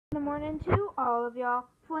Good morning to all of y'all.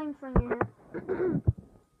 Flame Slinger here.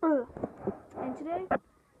 And today,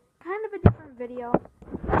 kind of a different video.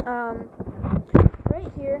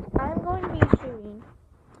 Right here, I'm going to be shooting.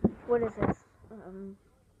 What is this?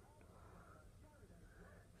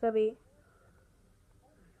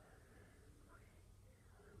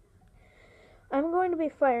 I'm going to be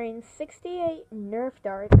firing 68 nerf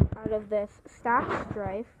darts out of this stock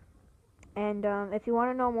strife. And if you want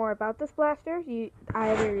to know more about this blaster, I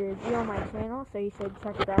have a review on my channel, so you should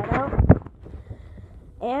check that out.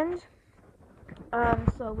 And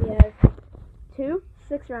so we have 2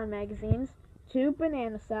 6-round magazines, 2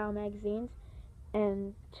 banana style magazines,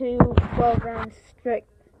 and 2 12-round stick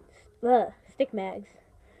mags.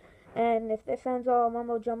 And if this sounds all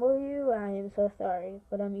mumbo jumbo to you, I am so sorry,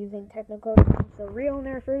 but I'm using technical terms, so real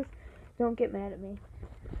nerfers, don't get mad at me.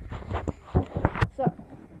 So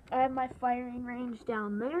I have my firing range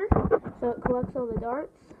down there, so it collects all the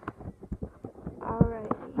darts.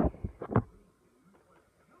 Alrighty.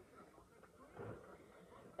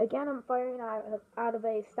 Again, I'm firing out of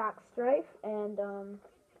a stock strife, and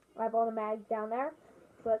I have all the mags down there.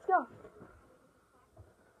 So let's go.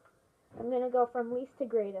 I'm going to go from least to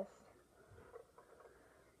greatest.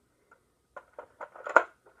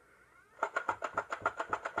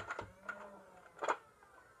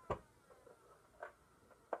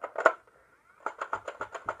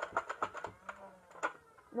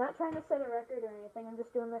 I'm not trying to set a record or anything, I'm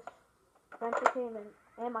just doing this for entertainment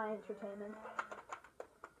and my entertainment.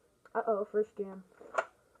 Uh-oh, first jam.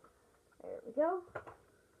 There we go.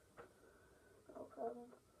 No problem.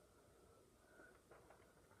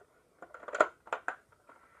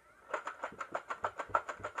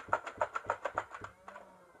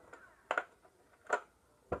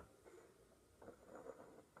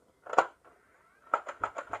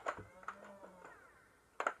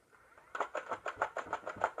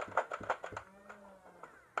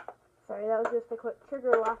 Sorry, that was just a quick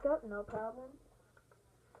trigger lockup, no problem.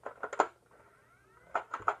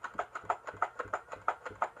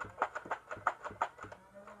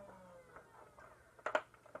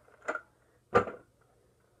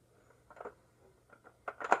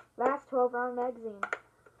 Last 12-round magazine.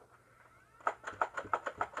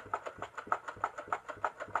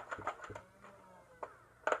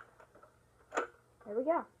 There we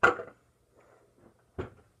go.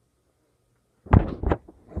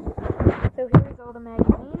 So here's all the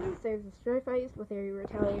magazines. There's the strife I used with a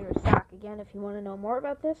retaliator stock. Again, if you want to know more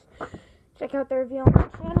about this, check out the review on my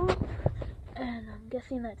channel. And I'm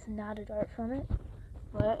guessing that's not a dart from it,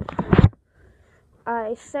 but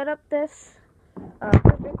I set up this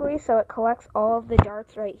perfectly so it collects all of the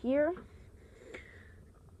darts right here.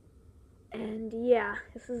 And yeah,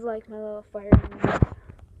 this is like my little firing range.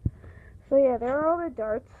 So yeah, there are all the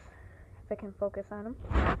darts. If I can focus on them.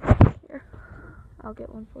 Here, I'll get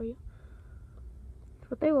one for you.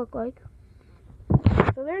 That's what they look like.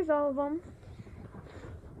 So there's all of them.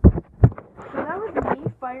 So that was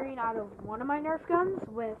me firing out of one of my Nerf guns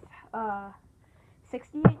with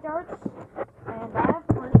 68 darts. And I have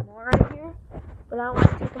plenty more right here, but I don't want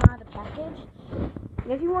to take them out of the package.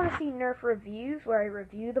 And if you want to see Nerf reviews where I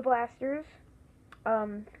review the blasters,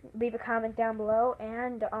 leave a comment down below.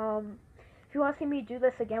 And if you want to see me do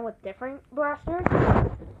this again with different blasters,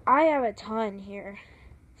 I have a ton here.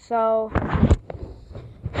 So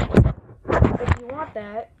if you want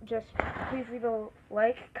that, just please leave a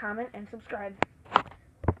like, comment, and subscribe.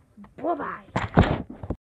 Bye-bye.